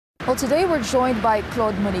Well, today we're joined by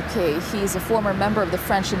Claude Monique. He's a former member of the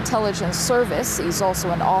French intelligence service. He's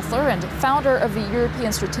also an author and founder of the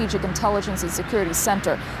European Strategic Intelligence and Security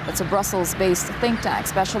Center. That's a Brussels-based think tank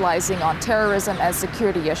specializing on terrorism and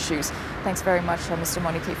security issues. Thanks very much, Mr.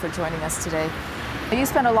 Monique, for joining us today. You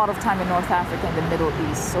spent a lot of time in North Africa and the Middle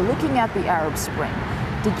East. So looking at the Arab Spring,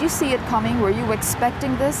 did you see it coming? Were you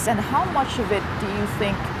expecting this? And how much of it do you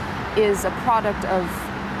think is a product of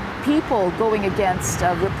people going against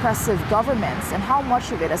repressive governments, and how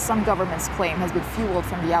much of it, as some governments claim, has been fueled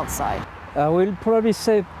from the outside? I will probably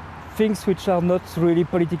say things which are not really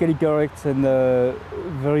politically correct and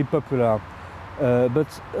very popular. But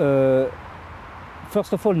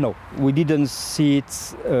first of all, no, we didn't see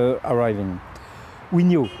it arriving. We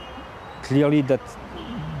knew clearly that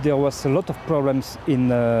there was a lot of problems in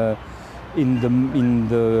the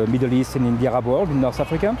Middle East and in the Arab world, in North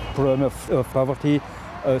Africa. Problem of poverty,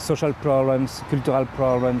 social problems, cultural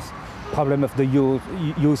problems, problem of the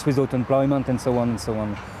youth without employment, and so on and so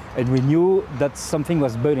on. And we knew that something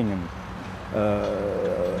was burning them.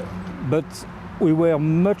 But we were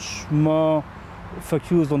much more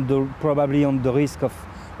focused on probably on the risk of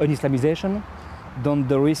an Islamization than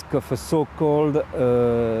the risk of a so-called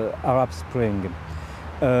Arab Spring.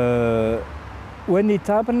 When it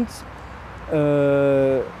happened,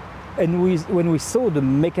 and when we saw the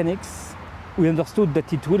mechanics, we understood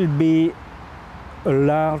that it will be a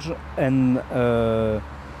large and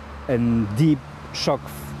deep shock,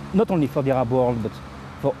 not only for the Arab world, but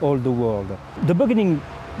for all the world. The beginning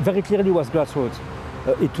very clearly was grassroots.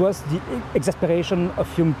 It was the exasperation of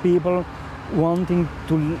young people wanting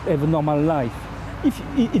to have a normal life.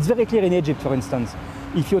 It's very clear in Egypt, for instance.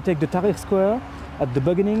 If you take the Tahrir Square, at the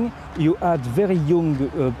beginning, you had very young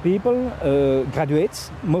people,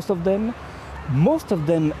 graduates, most of them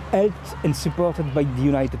helped and supported by the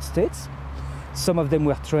United States. Some of them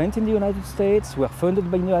were trained in the United States, were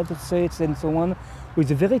funded by the United States, and so on,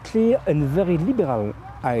 with a very clear and very liberal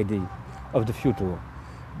idea of the future.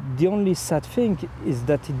 The only sad thing is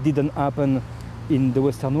that it didn't happen in the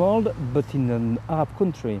Western world, but in an Arab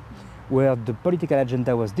country, where the political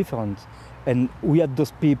agenda was different. And we had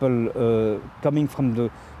those people coming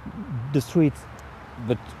from the street,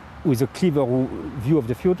 but with a clever view of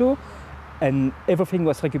the future, and everything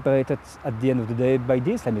was recuperated at the end of the day by the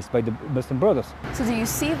Islamists, by the Muslim Brothers. So do you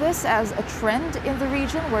see this as a trend in the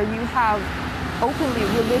region, where you have openly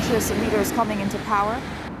religious leaders coming into power?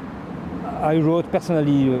 I wrote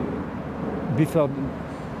personally,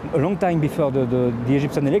 a long time before the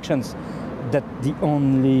Egyptian elections, that the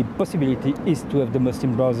only possibility is to have the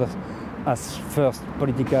Muslim Brothers as first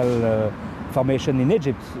political formation in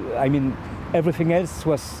Egypt. I mean, everything else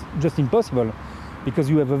was just impossible, because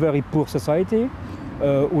you have a very poor society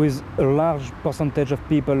with a large percentage of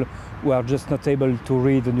people who are just not able to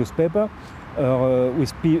read the newspaper,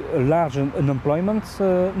 with a large unemployment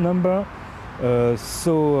number.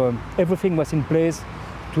 So everything was in place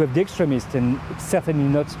to have the extremists, and it's certainly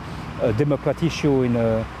not a democratic issue in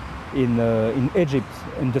Egypt,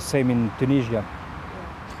 and the same in Tunisia,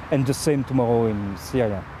 and the same tomorrow in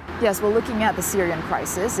Syria. Yes, well, looking at the Syrian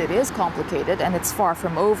crisis, it is complicated and it's far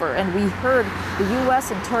from over. And we heard the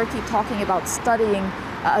US and Turkey talking about studying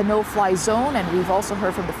a no-fly zone, and we've also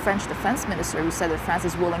heard from the French defense minister, who said that France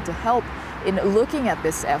is willing to help in looking at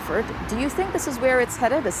this effort. Do you think this is where it's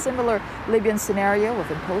headed, a similar Libyan scenario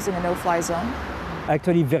of imposing a no-fly zone?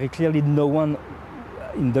 Actually, very clearly, no one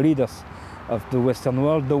in the leaders of the Western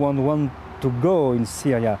world, no one wants to go in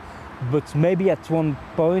Syria. But maybe at one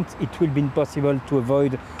point it will be impossible to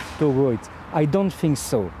avoid to go it. I don't think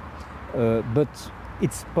so, but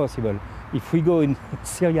it's possible. If we go in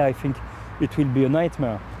Syria, I think it will be a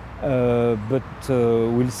nightmare, but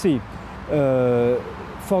we'll see.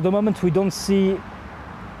 For the moment, we don't see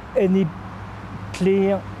any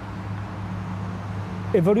clear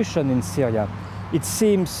evolution in Syria. It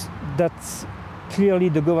seems that clearly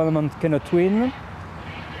the government cannot win,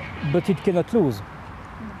 but it cannot lose.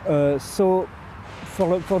 So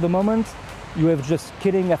for the moment, you have just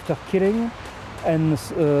killing after killing, and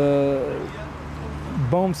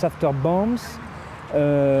bombs after bombs,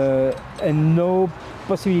 and no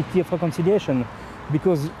possibility of reconciliation,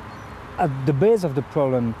 because at the base of the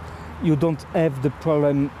problem, you don't have the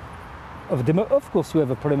problem of course you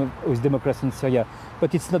have a problem with democracy in Syria,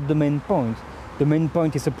 but it's not the main point. The main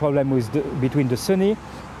point is a problem between the Sunni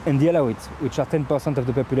and the Alawites, which are 10% of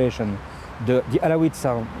the population. The Alawites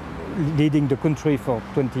are leading the country for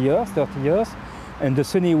 20 years, 30 years, and the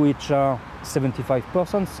Sunni, which are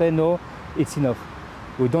 75%, say no, it's enough.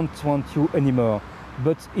 We don't want you anymore.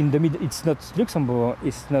 But in the it's not Luxembourg,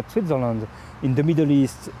 it's not Switzerland. In the Middle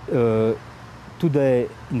East, today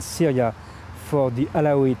in Syria for the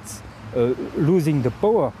Alawites losing the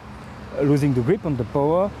power, losing the grip on the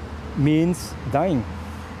power, means dying.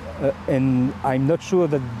 And I'm not sure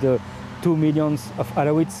that the 2 million of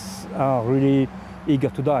Alawites are really eager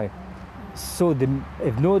to die. So they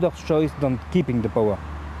have no other choice than keeping the power,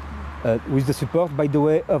 with the support, by the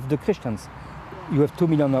way, of the Christians. You have 2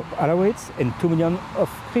 million of Alawites and 2 million of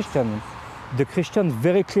Christians. The Christians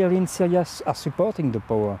very clearly in Syria are supporting the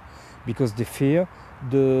power because they fear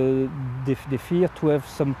they fear to have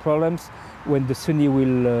some problems when the Sunni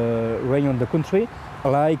will reign on the country,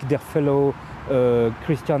 like their fellow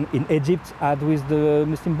Christian in Egypt had with the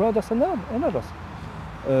Muslim brothers and others.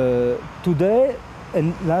 Today,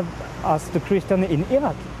 and as the Christian in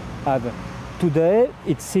Iraq had, today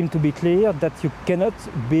it seems to be clear that you cannot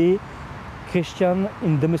be Christian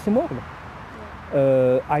in the Muslim world.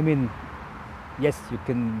 I mean, yes, you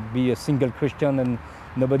can be a single Christian and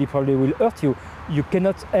nobody probably will hurt you. You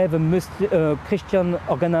cannot have a Christian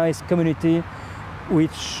organized community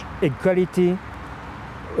with equality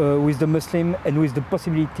with the Muslim and with the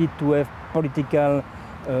possibility to have political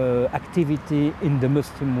activity in the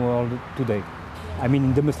Muslim world today. I mean,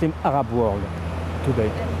 in the Muslim Arab world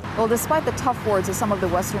today. Well, despite the tough words that some of the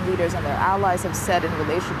Western leaders and their allies have said in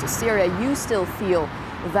relation to Syria, you still feel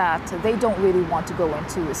that they don't really want to go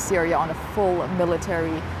into Syria on a full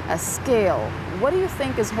military scale. What do you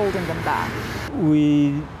think is holding them back?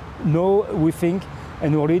 We think,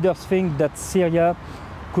 and our leaders think that Syria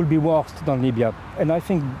could be worse than Libya. And I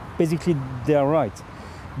think basically they are right.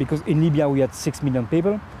 Because in Libya we had 6 million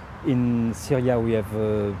people. In Syria we have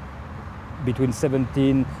between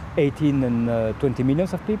 17, 18 and 20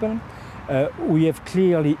 millions of people. We have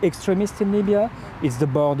clearly extremists in Libya. It's the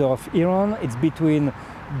border of Iran. It's between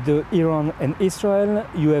Iran and Israel.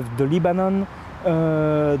 You have the Lebanon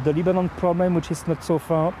problem, which is not so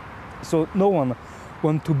far. So no one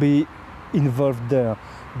wants to be involved there.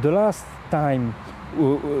 The last time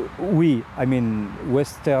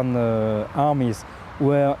Western armies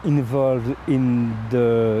were involved in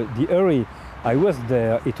the area, I was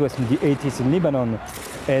there, it was in the 80s in Lebanon,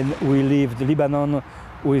 and we left Lebanon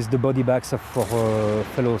with the body bags of our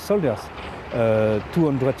fellow soldiers.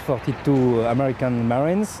 242 American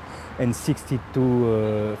Marines and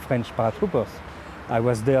 62 French paratroopers. I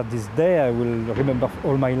was there this day, I will remember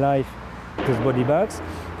all my life those body bags,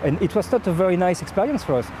 and it was not a very nice experience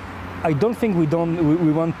for us. I don't think we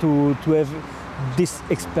want to have this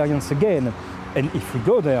experience again, and if we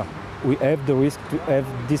go there, we have the risk to have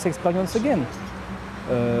this experience again.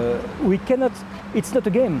 We cannot, it's not a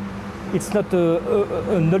game, it's not a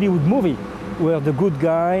Hollywood movie where the good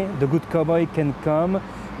guy, the good cowboy can come,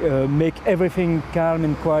 make everything calm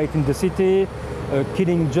and quiet in the city,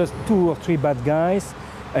 killing just 2 or 3 bad guys,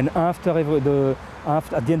 and at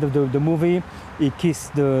the end of the movie, he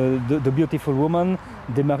kissed the beautiful woman,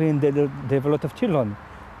 they marry and they have a lot of children.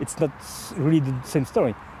 It's not really the same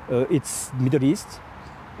story. It's Middle East,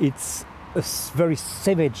 it's a very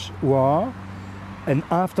savage war, and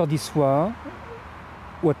after this war,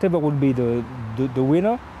 whatever will be the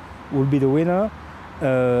winner, will be the winner.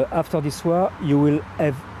 After this war, you will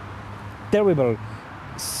have terrible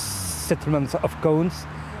settlements of counts,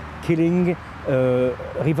 killing,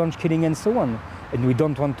 revenge killing, and so on. And we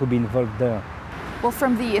don't want to be involved there. Well,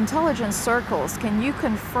 from the intelligence circles, can you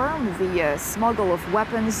confirm the smuggle of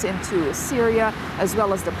weapons into Syria, as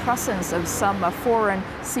well as the presence of some foreign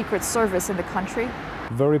secret service in the country?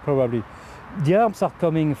 Very probably. The arms are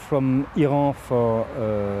coming from Iran for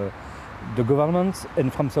the government,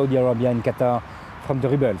 and from Saudi Arabia and Qatar from the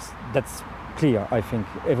rebels. That's clear, I think.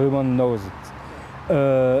 Everyone knows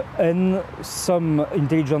it. And some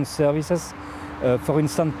intelligence services, for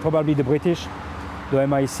instance, probably the British, the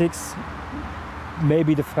MI6,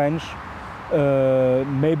 maybe the French,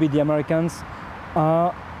 maybe the Americans,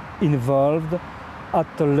 are involved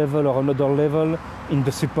at a level or another level in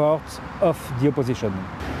the support of the opposition.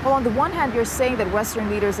 Well, on the one hand, you're saying that Western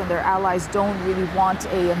leaders and their allies don't really want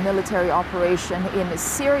a military operation in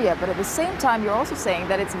Syria, but at the same time, you're also saying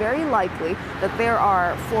that it's very likely that there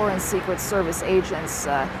are foreign secret service agents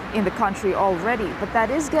in the country already, but that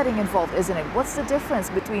is getting involved, isn't it? What's the difference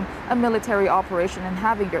between a military operation and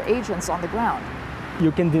having your agents on the ground?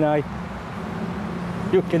 You can deny.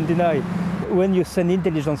 You can deny. When you send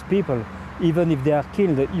intelligence people, even if they are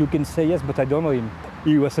killed, you can say, yes, but I don't know him.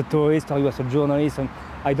 He was a terrorist or he was a journalist, and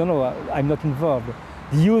I don't know, I'm not involved.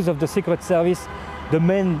 The use of the secret service, the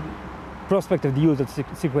main prospect of the use of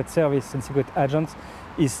secret service and secret agents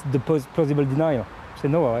is the plausible denial. Say,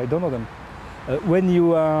 no, I don't know them. When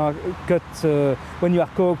you are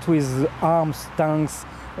caught with arms, tanks,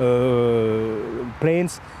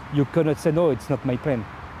 planes, you cannot say, no, it's not my plane.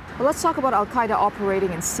 Well, let's talk about Al-Qaeda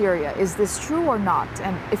operating in Syria. Is this true or not?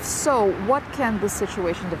 And if so, what can this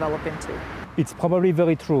situation develop into? It's probably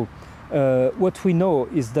very true. What we know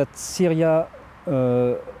is that Syria,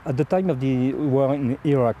 at the time of the war in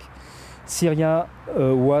Iraq, Syria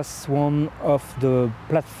was one of the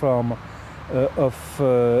platform of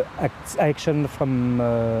action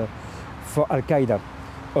for Al-Qaeda.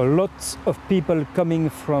 A lot of people coming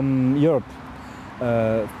from Europe,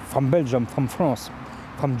 from Belgium, from France,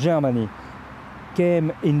 from Germany,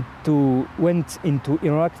 went into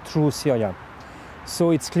Iraq through Syria.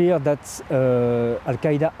 So it's clear that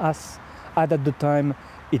Al-Qaeda had at the time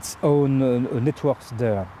its own networks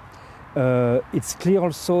there. It's clear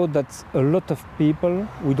also that a lot of people,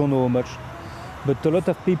 we don't know how much, but a lot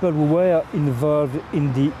of people who were involved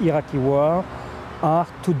in the Iraqi war are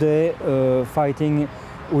today fighting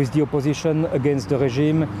with the opposition against the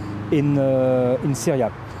regime in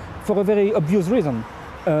Syria. For a very obvious reason.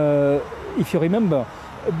 If you remember,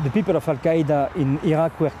 the people of Al-Qaeda in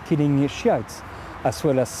Iraq were killing Shiites, as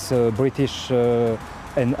well as British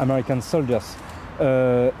and American soldiers.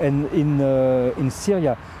 And in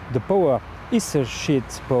Syria, the power is a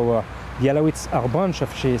Shiite power. The Alawites are a branch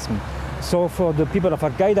of Shiism. So for the people of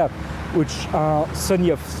Al-Qaeda, which are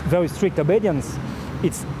Sunni of very strict obedience,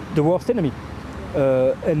 it's the worst enemy.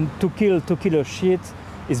 And to kill a Shiite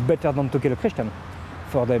is better than to kill a Christian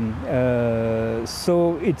for them.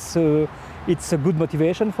 So it's a good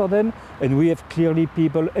motivation for them, and we have clearly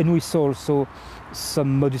people, and we saw also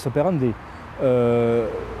some modus operandi.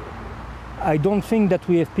 I don't think that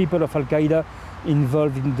we have people of Al-Qaeda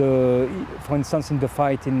involved in for instance, in the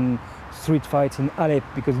street fights in Aleppo,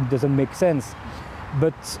 because it doesn't make sense.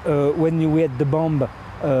 But when we had the bomb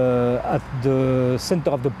at the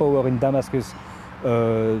center of the power in Damascus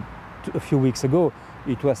a few weeks ago,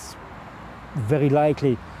 it was very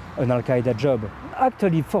likely an Al-Qaeda job.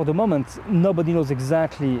 Actually, for the moment, nobody knows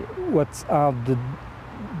exactly what are the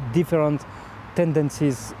different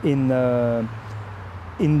tendencies in the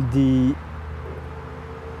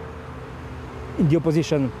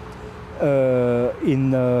opposition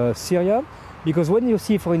in Syria, because when you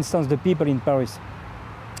see, for instance, the people in Paris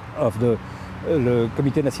of the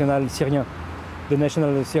Comité National Syrien, the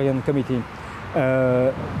National Syrian Committee,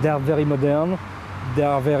 they are very modern, they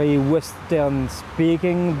are very Western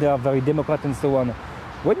speaking, they are very Democrat and so on.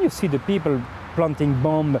 When you see the people planting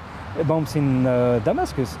bombs in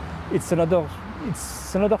Damascus, it's another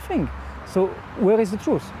thing. So where is the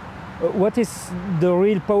truth? What is the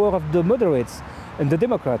real power of the moderates and the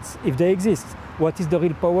Democrats, if they exist? What is the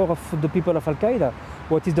real power of the people of Al-Qaeda?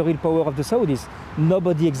 What is the real power of the Saudis?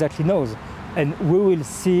 Nobody exactly knows. And we will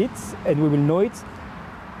see it and we will know it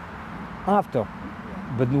after.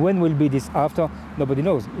 But when will be this after? Nobody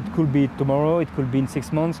knows. It could be tomorrow, it could be in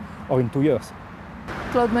 6 months, or in 2 years.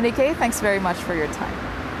 Claude Monique, thanks very much for your time.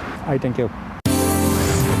 I thank you.